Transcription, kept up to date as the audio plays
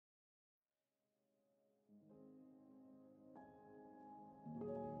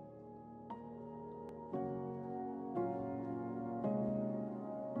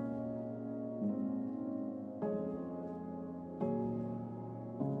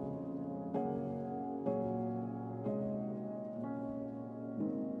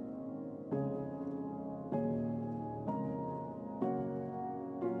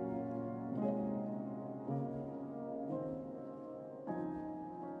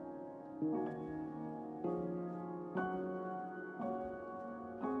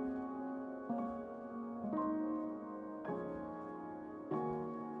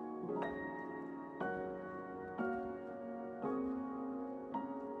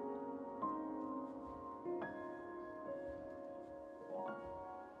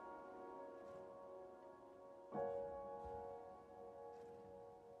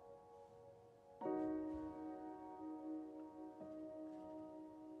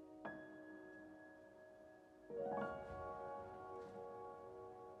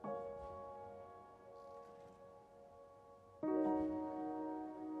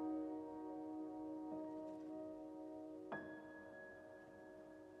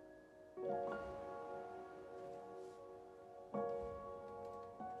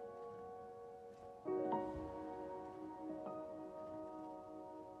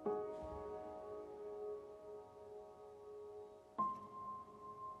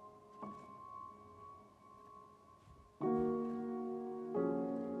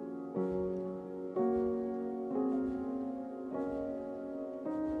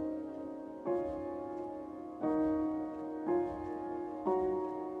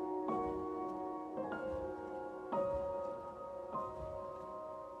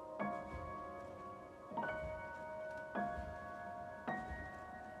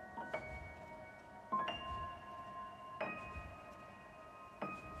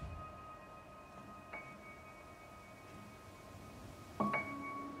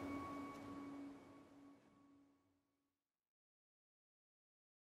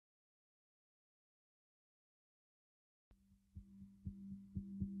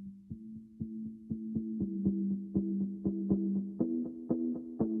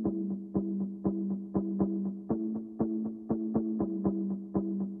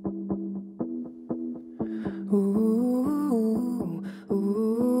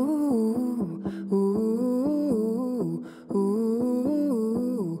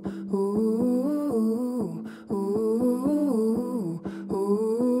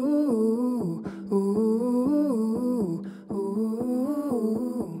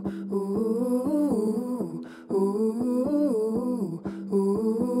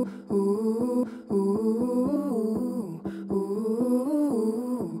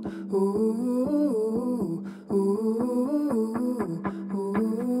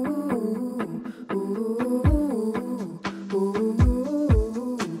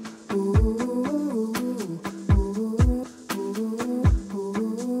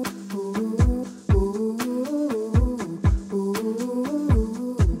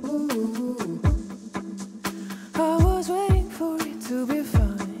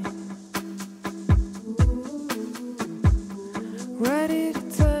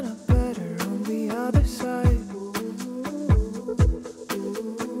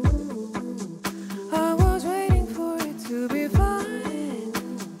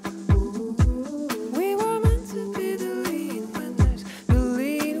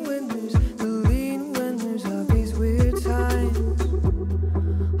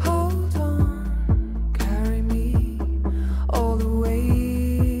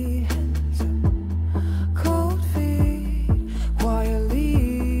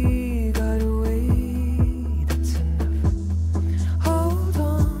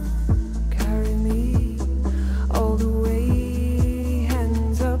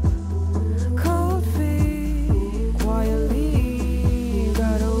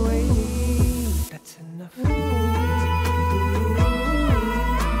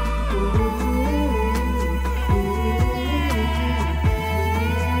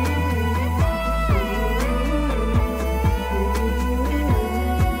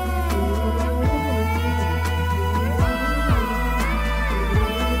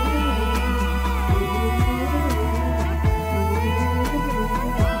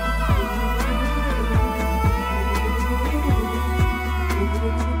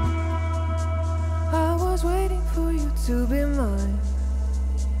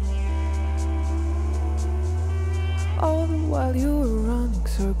while you were running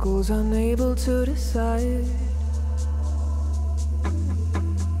circles, unable to decide.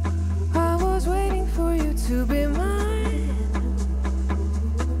 I was waiting for you to be mine.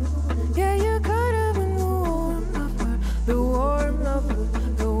 Yeah, you could have been the warm lover, the warm lover,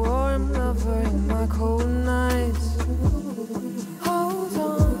 the warm lover in my cold nights. Hold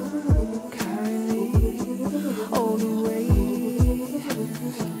on, carry me all the way.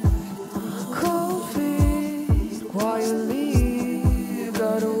 Cold feet, quietly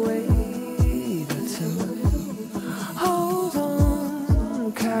got away. That's enough. Hold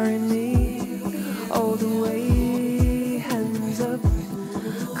on, carry me all the way. Hands up.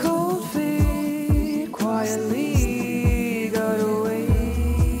 Cold feet, quietly got away.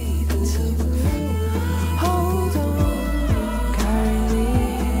 That's enough. Hold on, carry me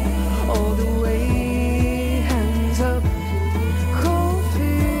all the way. Hands up. Cold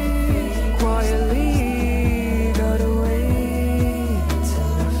feet, quietly got away. That's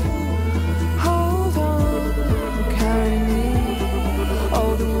enough. Hold on, carry me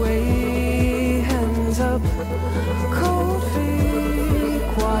all the way. Hands up. Cold feet,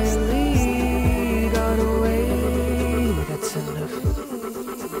 quietly got away. That's enough.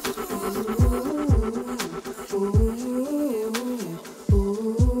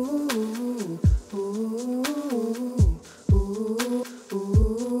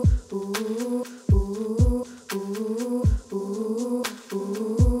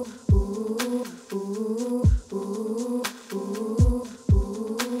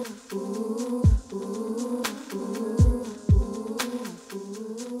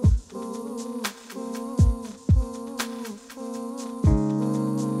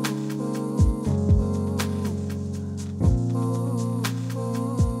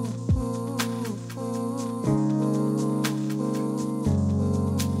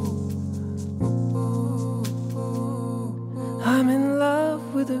 I'm in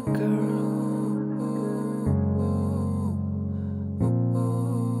love with a girl.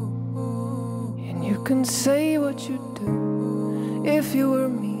 And you can say what you do. If you were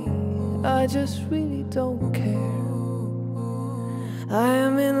me, I just really don't care. I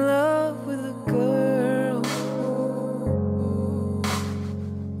am in love with a girl.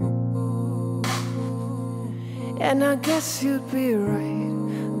 And I guess you'd be right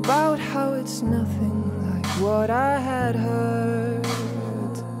about how it's nothing like what I had heard.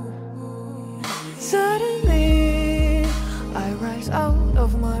 Suddenly I rise out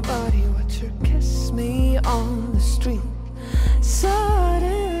of my body, watch her kiss me on the street.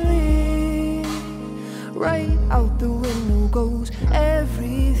 Suddenly right out the window goes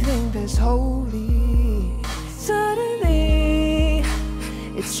everything that's holy. Suddenly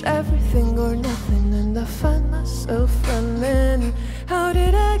it's everything or nothing, and I find myself running. How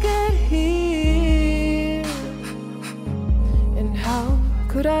did I get here? And how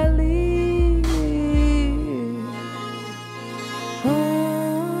could I leave?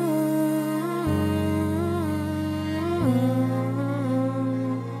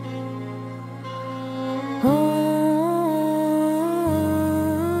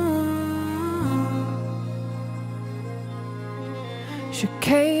 She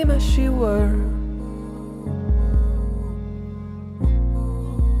came as she were.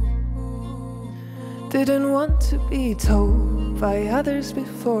 Didn't want to be told by others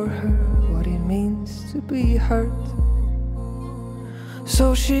before her what it means to be hurt.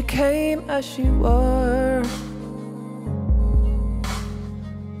 So she came as she were.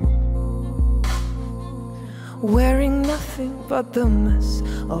 Wearing nothing but the mess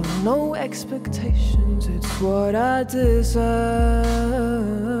of no expectations. It's what I deserve.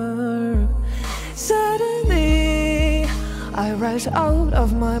 Suddenly I rise out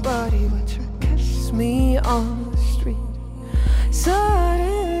of my body, watch her kiss me on the street.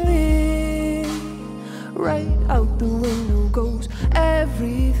 Suddenly right out the window goes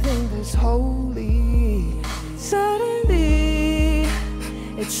everything that's holy. Suddenly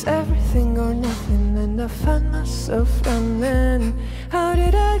it's everything or nothing, and I find myself running. How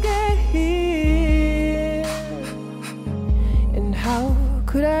did I get here? And how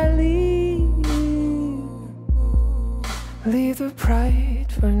could I leave? Leave the pride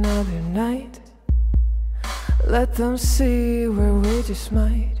for another night. Let them see where we just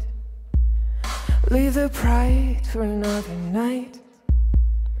might. Leave the pride for another night.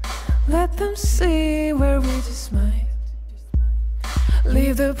 Let them see where we just might.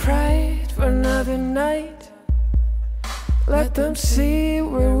 Leave the pride for another night. Let them see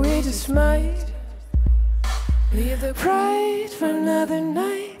where we just might. Leave the pride for another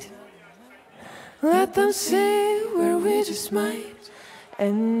night. Let them see where we just might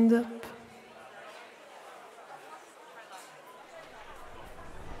end up.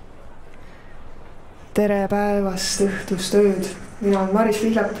 tere päevast, õhtust, ööd. Mina olen Maris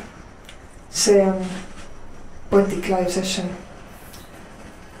Pihlap. See on Botik Live Session.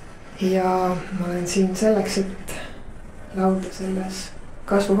 Ja ma olen siin selleks, et laulda selles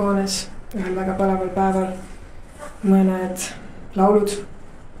kasvuhoones ühel väga palaval päeval mõned laulud.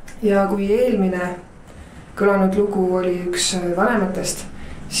 Ja kui eelmine kõlanud lugu oli üks vanematest,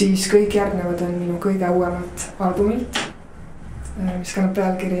 siis kõik järgnevad on minu kõige uuemalt albumilt, mis kannab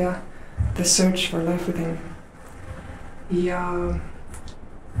pealkirja The Search for Life Within. Ja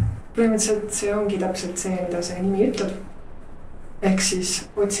põhimõtteliselt see ongi täpselt see, mida see nimi ütleb. Ehk siis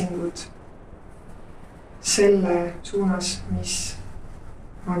otsingud selle suunas, mis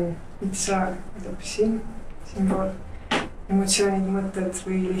on mitte seal, hoopis siinpool. Emotsioonid, mõtted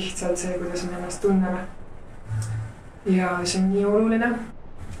või lihtsalt see, kuidas me ennast tunneme. Ja see on nii oluline.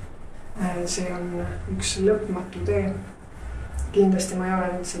 See on üks lõpmatu tee. Kindlasti ma ei ole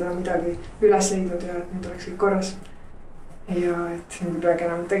nüüd seda midagi üles leidnud ja et nüüd oleks kõik korras. Ja et nüüd ei peagi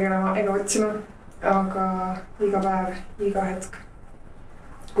enam tegelema ega otsima. Aga iga päev, iga hetk,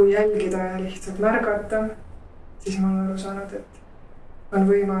 kui jälgida ja lihtsalt märgata, siis ma olen aru saanud, et on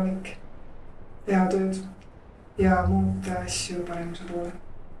võimalik teha tööd ja muuta asju paremuse poole.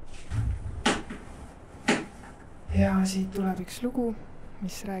 Ja siit tuleb üks lugu,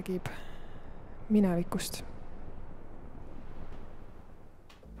 mis räägib minevikust.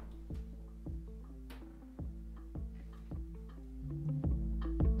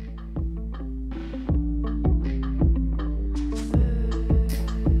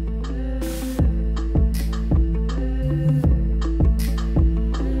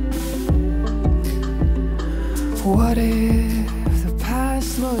 What if the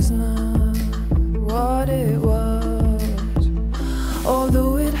past was not what it was?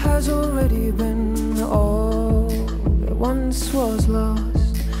 Although it has already been all that once was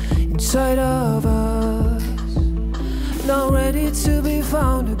lost inside of us, now ready to be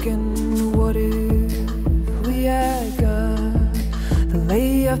found again. What if we had got the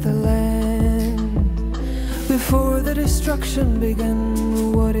lay of the land before the destruction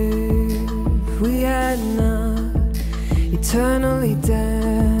began? What if we had not eternally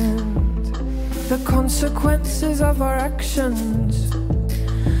damned the consequences of our actions?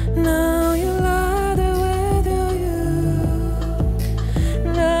 Now you lie there with your youth.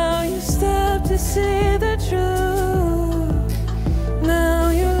 Now you stop to see the truth. Now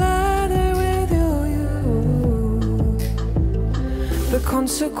you lie there with your youth. The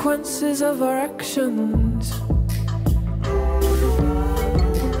consequences of our actions.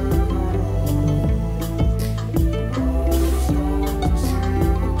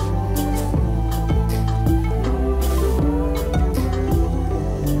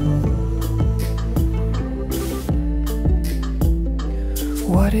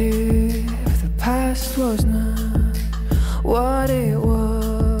 What if the past was not what it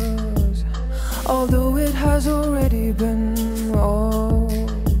was? Although it has already been all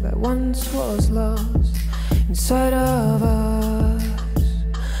that once was lost inside of us,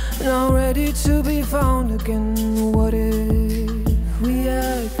 now ready to be found again. What if we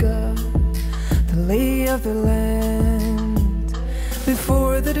had got the lay of the land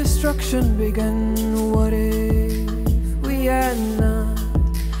before the destruction began? What if we had not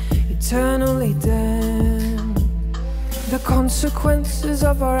eternally damned the consequences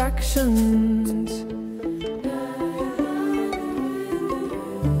of our actions?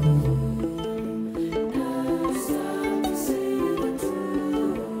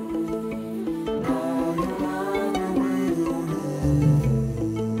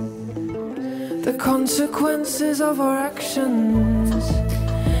 The consequences of our actions.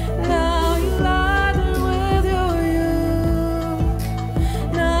 Now you lie there with your youth.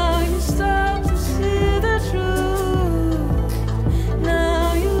 Now you start to see the truth.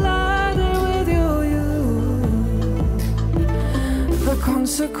 Now you lie there with your youth. The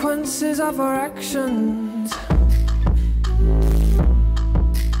consequences of our actions.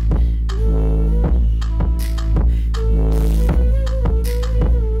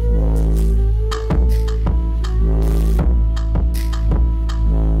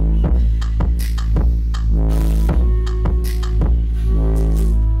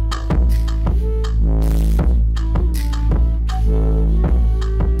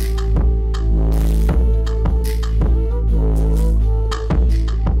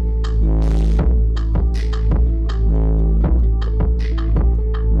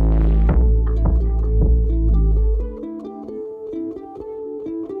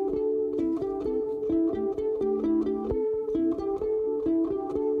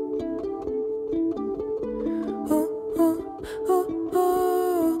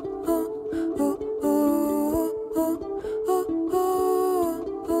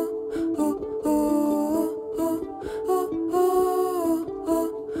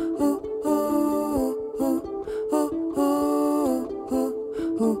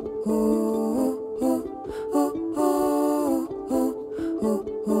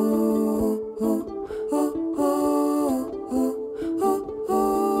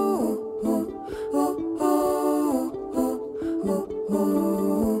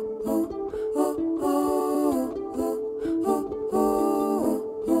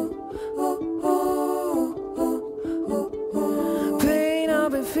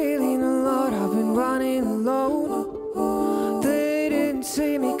 I've been feeling a lot, I've been running alone. They didn't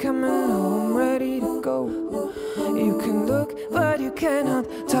see me coming, now I'm ready to go. You can look, but you cannot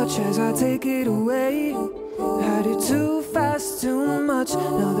touch as I take it away. Had it too fast, too much,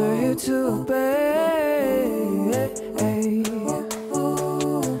 now they're here to obey.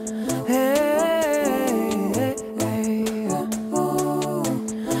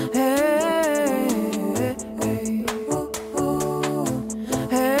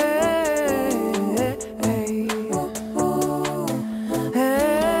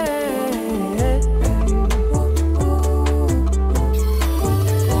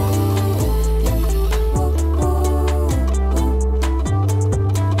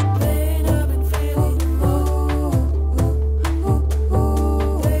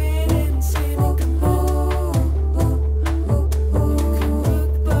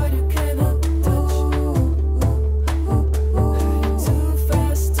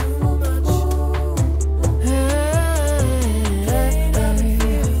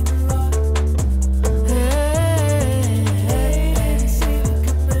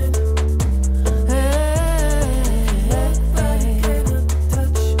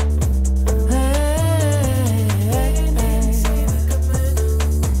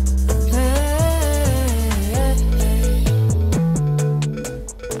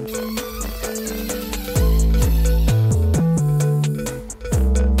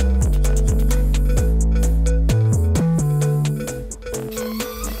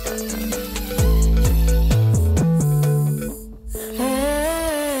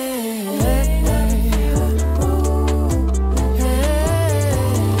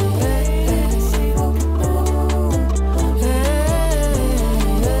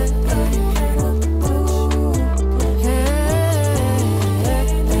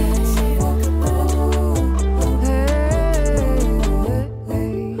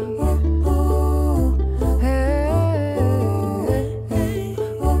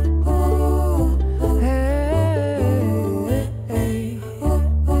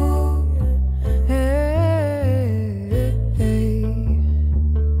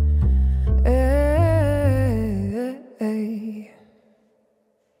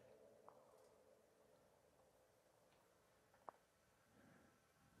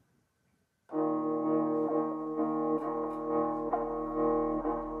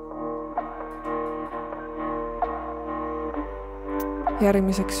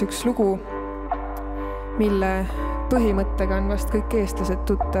 Järgmiseks üks lugu, mille põhimõttega on vast kõik eestlased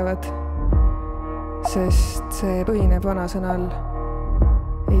tuttavad, sest see põhineb vanasõnal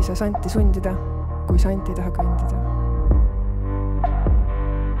ei saa santi sundida, kui sant ei taha kõndida.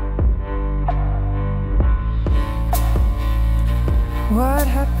 What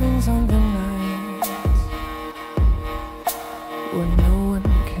happens on the nights when no one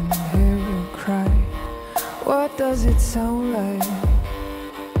can hear you cry? What does it sound like?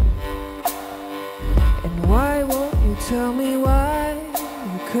 And why won't you tell me why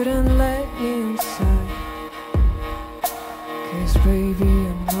you couldn't let me inside? 'Cause baby,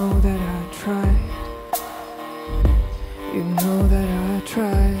 you know that I tried. You know that I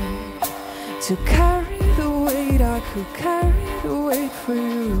tried to carry the weight. I could carry the weight for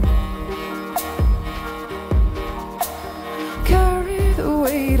you. Carry the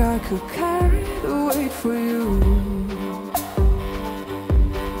weight. I could carry the weight for you.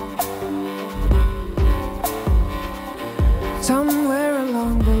 Somewhere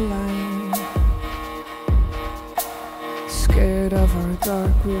along the line, scared of our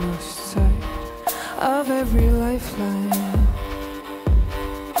dark, we lost sight of every lifeline.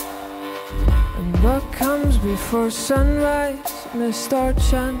 And what comes before sunrise missed our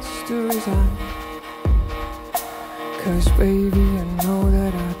chance to resign. 'Cause baby, you know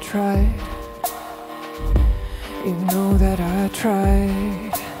that I tried. You know that I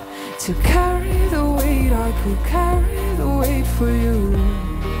tried to carry the weight. I could carry the weight for you.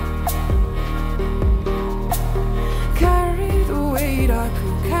 Carry the weight. I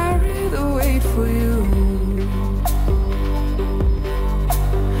could carry the weight for you.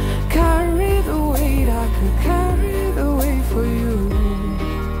 Carry the weight. I could carry the weight for you.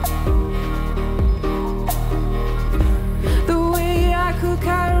 The way I could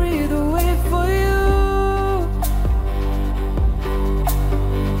carry the weight for you.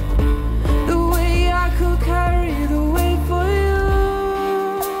 Carry the weight for you.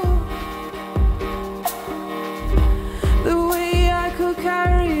 The way I could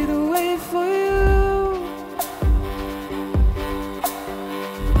carry the weight for you.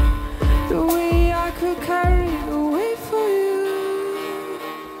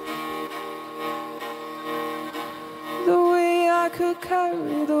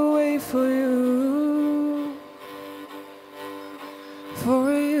 carry the way for you,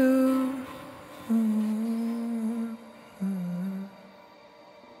 for you.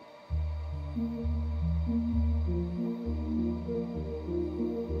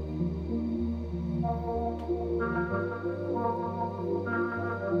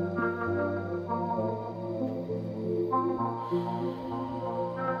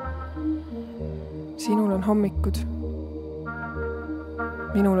 Sinul on hommikud,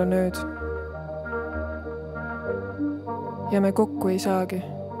 minul on ööd. Ja me kokku ei saagi.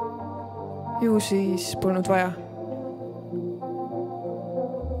 Ju siis polnud vaja.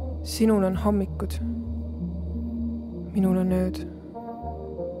 Sinul on hommikud, minul on ööd.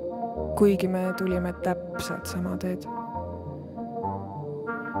 Kuigi me tulime täpselt sama teed.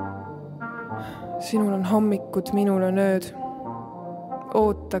 Sinul on hommikud, minul on ööd.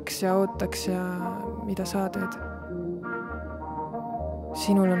 Ootaks ja mida sa teed.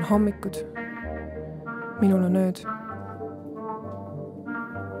 Sinul on hommikud, minul on ööd.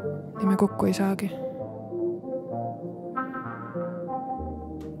 Ja me kokku ei saagi.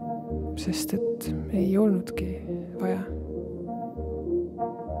 Sest et ei olnudki vaja.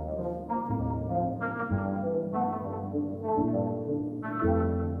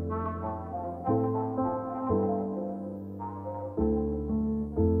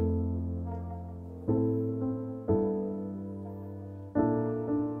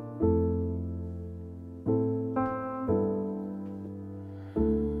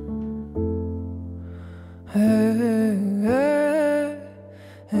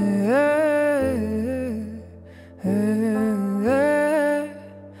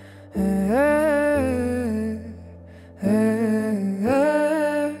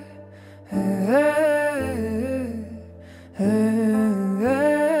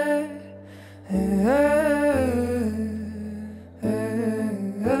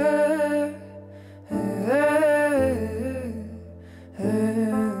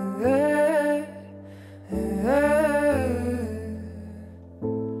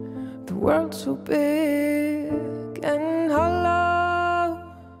 So big and hollow,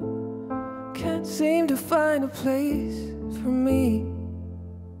 can't seem to find a place for me.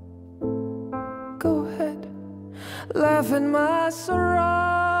 Go ahead, laugh at my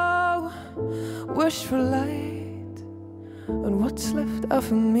sorrow, wish for light on what's left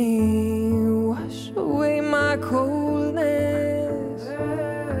of me. Wash away my coldness,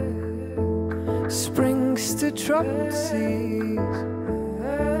 springs to troubled seas.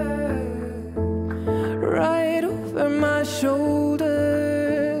 Right over my shoulders,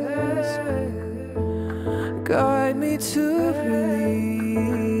 guide me to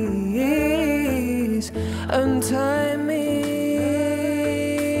release, untie me,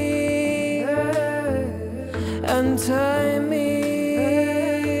 untie me,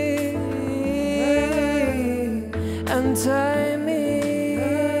 untie me,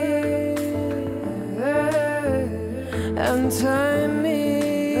 untie me.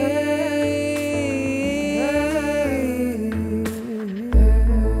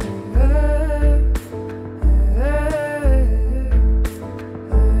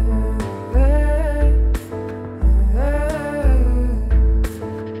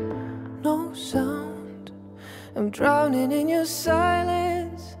 Drowning in your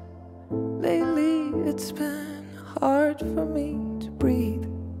silence. Lately it's been hard for me to breathe.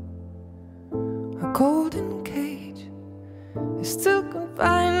 A golden cage is still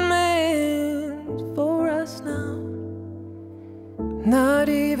confinement for us now. Not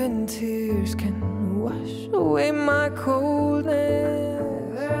even tears can wash away my coldness.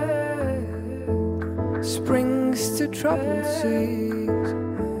 Springs to troubled seas.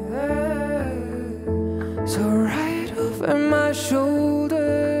 So right over my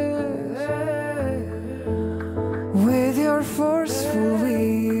shoulders, with your forceful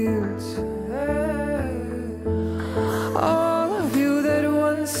wheels, all of you that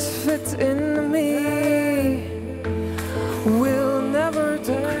once fit in me will never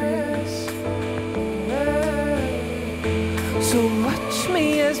decrease. So watch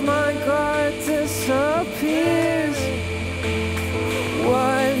me as my guard disappears,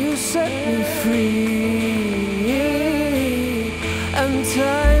 while you set me free.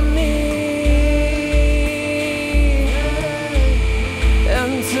 Untie me,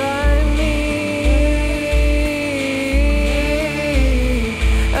 untie me,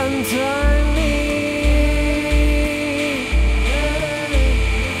 untie me,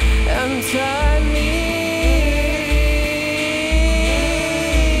 untie me.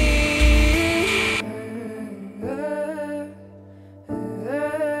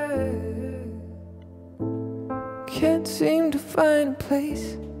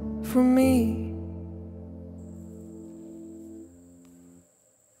 place for me.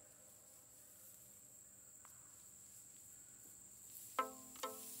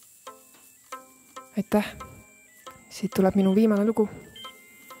 Aitäh! Siit tuleb minu viimane lugu.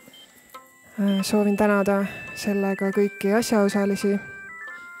 Soovin tänada sellega kõiki asjaosalisi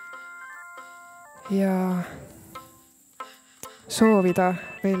ja soovida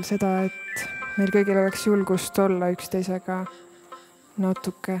veel seda, et meil kõigil oleks julgust olla üksteisega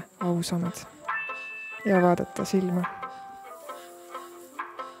natuke ausamad ja vaadata silma.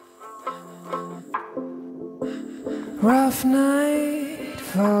 Rough night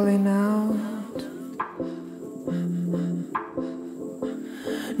falling out,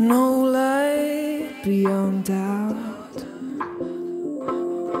 no light beyond doubt,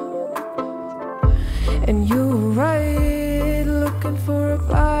 and you were right looking for a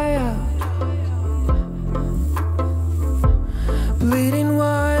buyout, bleeding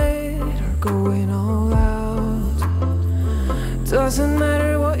white or going all out. Doesn't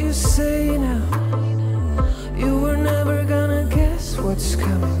matter what you say now, you were never gonna guess what's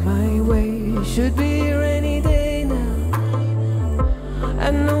coming my way. Should be a rainy day now,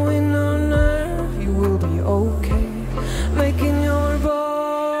 and knowing on nerve you will be okay, making your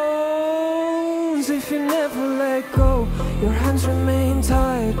bones. If you never let go, your hands remain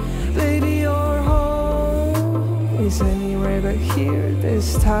tied. Baby, your home is anywhere but here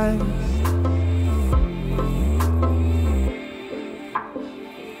this time.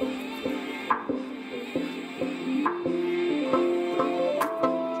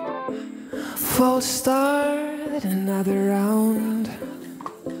 False start, another round.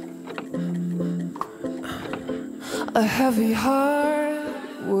 A heavy heart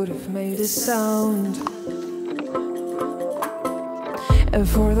would have made a sound. And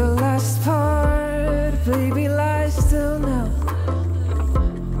for the last part, baby, lie still now.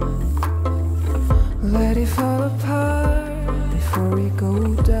 Let it fall apart before we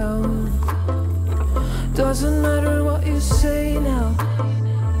go down. Doesn't matter what you say now,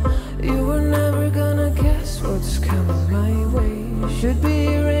 you were never gonna guess what's coming my way. Should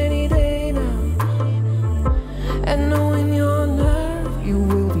be a rainy day now, and knowing your nerve, you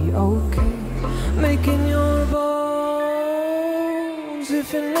will be okay, making your bones.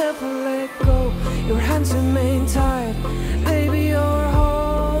 If you never let go, your hands remain tied. Baby, your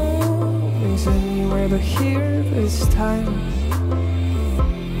home is anywhere but here this time.